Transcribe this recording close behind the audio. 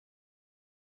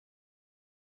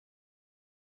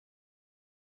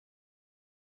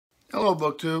Hello,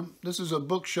 BookTube. This is a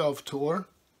bookshelf tour.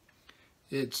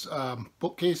 It's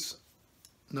bookcase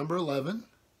number 11.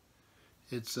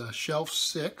 It's shelf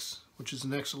 6, which is the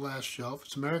next to last shelf.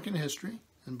 It's American history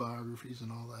and biographies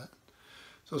and all that.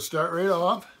 So start right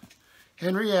off.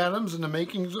 Henry Adams and the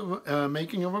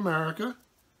Making of America.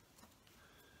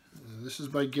 This is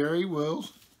by Gary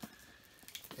Wills,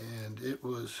 and it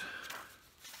was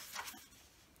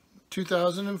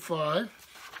 2005.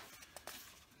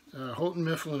 Houghton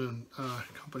Mifflin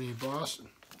Company, Boston.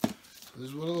 So this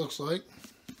is what it looks like.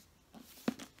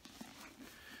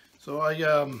 So I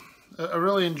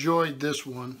really enjoyed this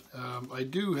one. I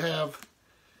do have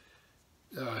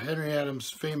Henry Adams'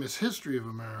 Famous History of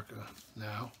America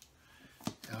now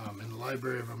in the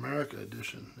Library of America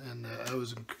edition, and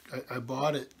I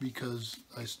bought it because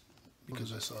I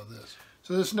saw this.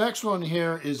 So this next one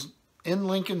here is In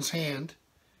Lincoln's Hand.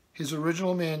 His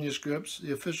original manuscripts,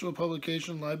 the official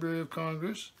publication, Library of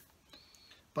Congress,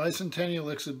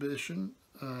 bicentennial exhibition.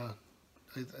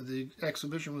 The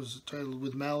exhibition was titled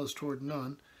With Malice Toward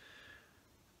None,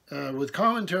 with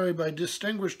commentary by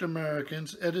distinguished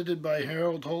Americans, edited by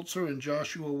Harold Holzer and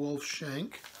Joshua Wolf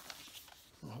Schenck.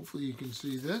 Well, hopefully you can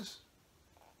see this.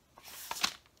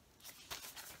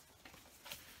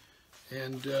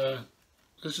 And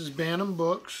this is Bantam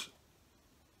Books.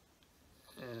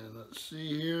 And let's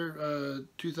see here,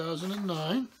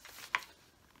 2009.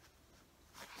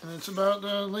 And it's about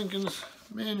Lincoln's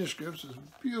manuscripts. It's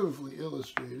beautifully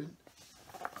illustrated.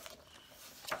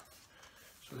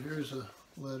 So here's a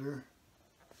letter.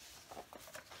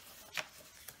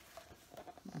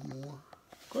 More.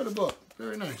 Quite a book.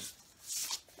 Very nice.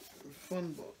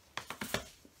 Fun book.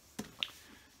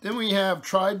 Then we have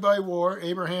Tried by War,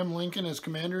 Abraham Lincoln as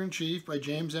Commander-in-Chief by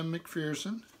James M.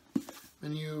 McPherson.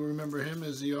 Many of you remember him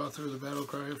as the author of The Battle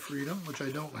Cry of Freedom, which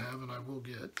I don't have and I will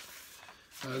get.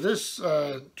 This,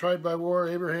 Tried by War,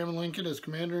 Abraham Lincoln as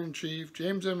Commander-in-Chief,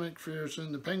 James M.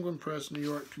 McPherson, The Penguin Press, New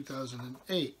York,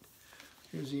 2008.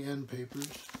 Here's the end papers.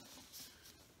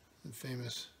 The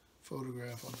famous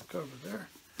photograph on the cover there.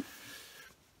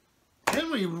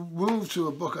 Then we move to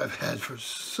a book I've had for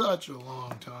such a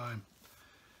long time.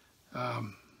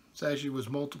 It actually was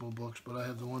multiple books, but I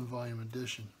have the one-volume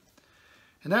edition.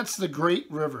 And that's The Great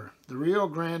River, The Rio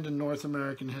Grande in North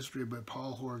American History by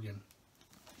Paul Horgan.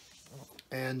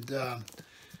 And I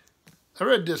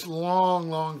read this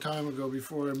long time ago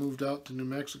before I moved out to New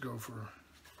Mexico for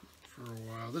a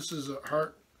while. This is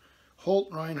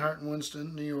Holt, Reinhardt, and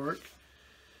Winston, New York.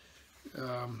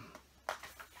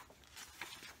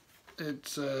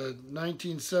 It's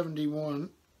 1971.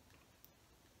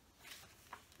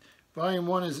 Volume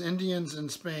 1 is Indians in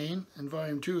Spain, and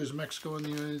Volume 2 is Mexico and the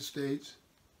United States.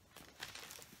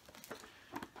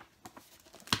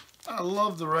 I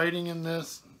love the writing in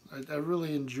this. I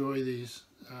really enjoy these,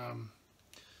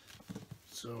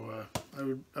 so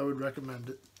I would recommend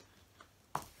it.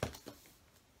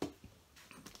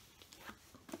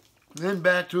 And then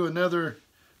back to another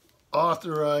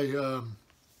author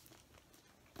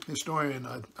historian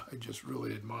I just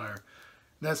really admire.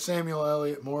 And that's Samuel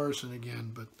Eliot Morison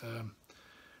again, but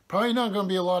probably not going to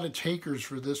be a lot of takers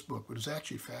for this book, but it's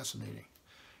actually fascinating.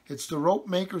 It's The Rope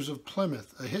Makers of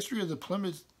Plymouth, A History of the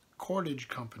Plymouth Cordage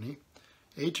Company,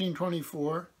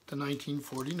 1824 to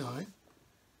 1949.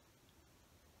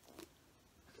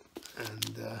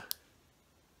 And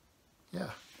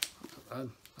yeah, I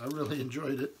really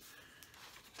enjoyed it.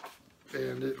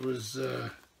 And it was the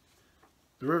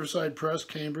Riverside Press,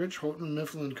 Cambridge, Houghton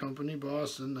Mifflin Company,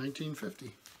 Boston,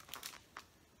 1950.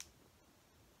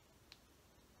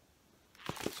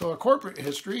 So a corporate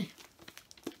history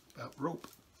about rope.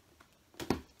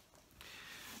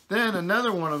 Then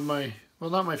another one of my, well,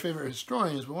 not my favorite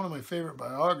historians, but one of my favorite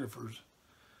biographers.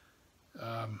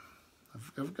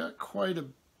 I've got quite a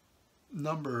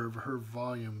number of her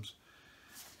volumes.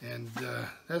 And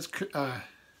that's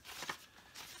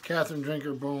Catherine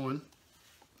Drinker Bowen.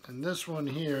 And this one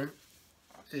here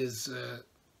is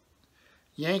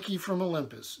Yankee from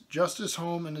Olympus, Justice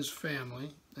Home and His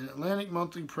Family, an Atlantic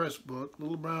Monthly Press book,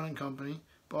 Little Brown and Company,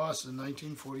 Boston,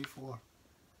 1944.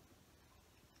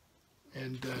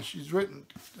 And she's written,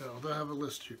 they'll have a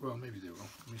list here. Well, maybe they will.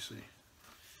 Let me see.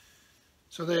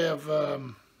 So they have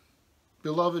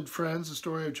Beloved Friends, the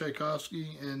story of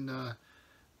Tchaikovsky and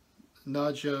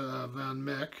Nadja van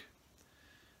Meck.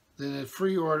 Then a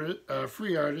Free Artist,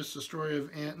 the story of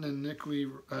Anton and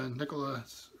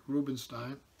Nicholas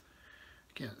Rubinstein.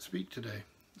 I can't speak today.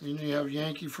 And you have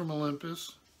Yankee from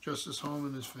Olympus, Justice Home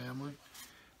and His Family.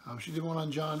 She did one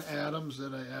on John Adams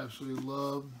that I absolutely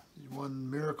love. One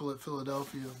Miracle at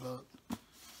Philadelphia about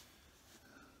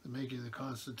the making of the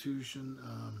Constitution.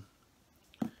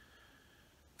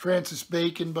 Francis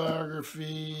Bacon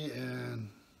biography, and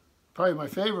probably my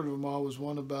favorite of them all was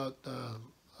one about the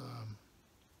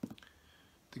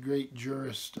great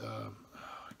jurist.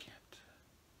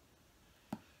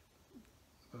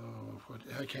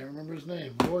 I can't remember his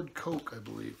name. Lord Coke, I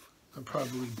believe. I'm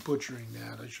probably butchering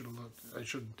that. I should have looked. I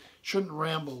shouldn't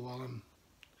ramble while I'm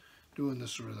doing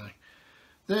this sort of thing.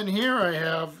 Then here I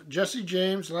have Jesse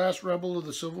James, Last Rebel of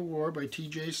the Civil War by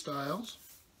T.J. Stiles.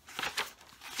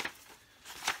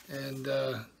 And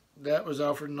that was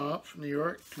Alfred Knopf, New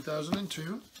York,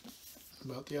 2002,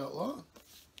 about the outlaw.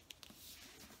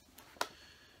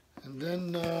 And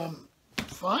then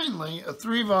finally, a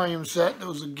 3-volume set that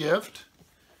was a gift.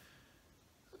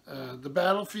 The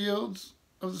Battlefields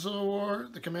of the Civil War,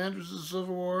 The Commanders of the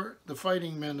Civil War, The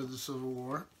Fighting Men of the Civil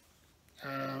War,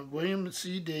 William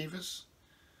C. Davis,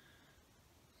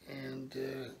 and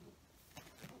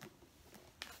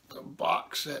a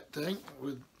box set thing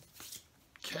with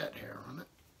cat hair on it.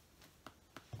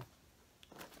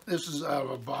 This is out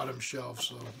of a bottom shelf,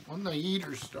 so when the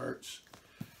heater starts,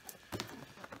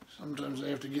 sometimes I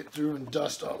have to get through and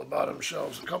dust all the bottom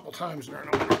shelves a couple times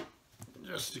during the winter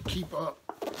just to keep up.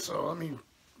 So let me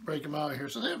break them out here.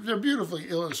 So they're beautifully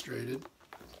illustrated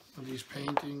with these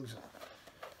paintings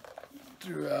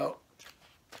throughout.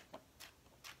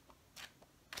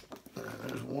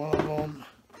 There's one of them.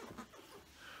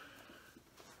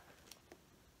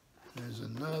 There's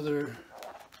another.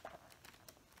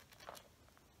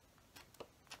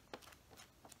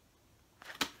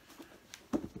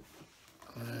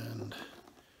 And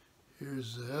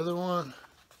here's the other one.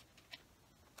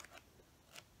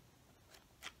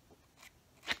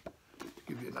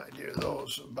 Give you an idea of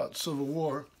those about Civil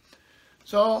War.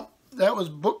 So that was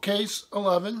Bookcase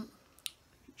 11,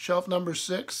 shelf number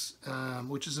 6,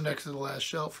 which is the next to the last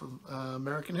shelf of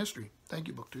American history. Thank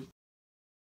you, BookTube.